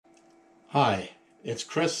Hi, it's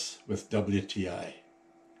Chris with WTI.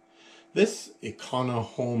 This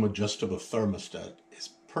EconoHome adjustable thermostat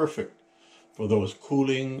is perfect for those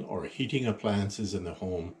cooling or heating appliances in the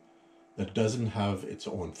home that doesn't have its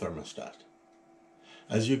own thermostat.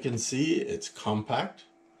 As you can see, it's compact,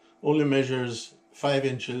 only measures 5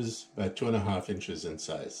 inches by 2.5 inches in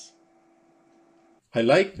size. I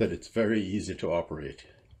like that it's very easy to operate.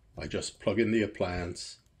 I just plug in the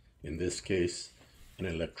appliance, in this case, an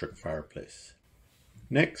electric fireplace.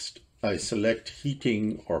 Next, I select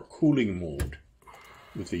heating or cooling mode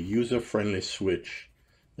with a user-friendly switch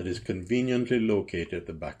that is conveniently located at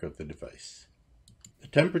the back of the device. The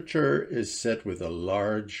temperature is set with a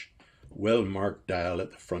large, well-marked dial at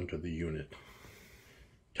the front of the unit.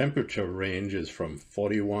 Temperature range is from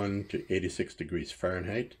 41 to 86 degrees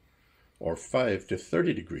Fahrenheit or 5 to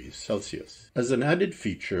 30 degrees Celsius. As an added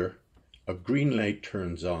feature, a green light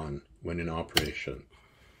turns on when in operation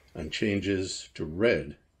and changes to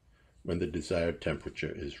red when the desired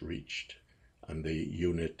temperature is reached and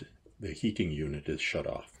the heating unit is shut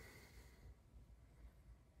off.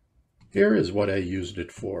 Here is what I used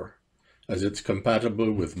it for, as it's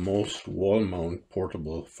compatible with most wall-mount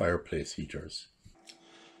portable fireplace heaters.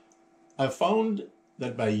 I've found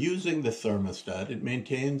that by using the thermostat, it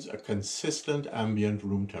maintains a consistent ambient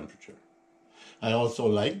room temperature. I also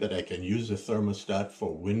like that I can use the thermostat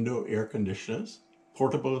for window air conditioners,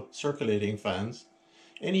 portable circulating fans,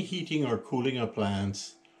 any heating or cooling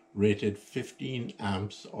appliance rated 15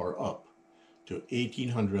 amps or up to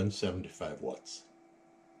 1875 watts.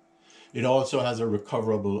 It also has a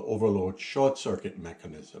recoverable overload short circuit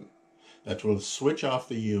mechanism that will switch off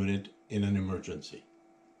the unit in an emergency.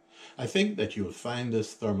 I think that you'll find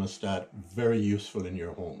this thermostat very useful in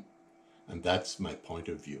your home, and that's my point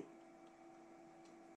of view.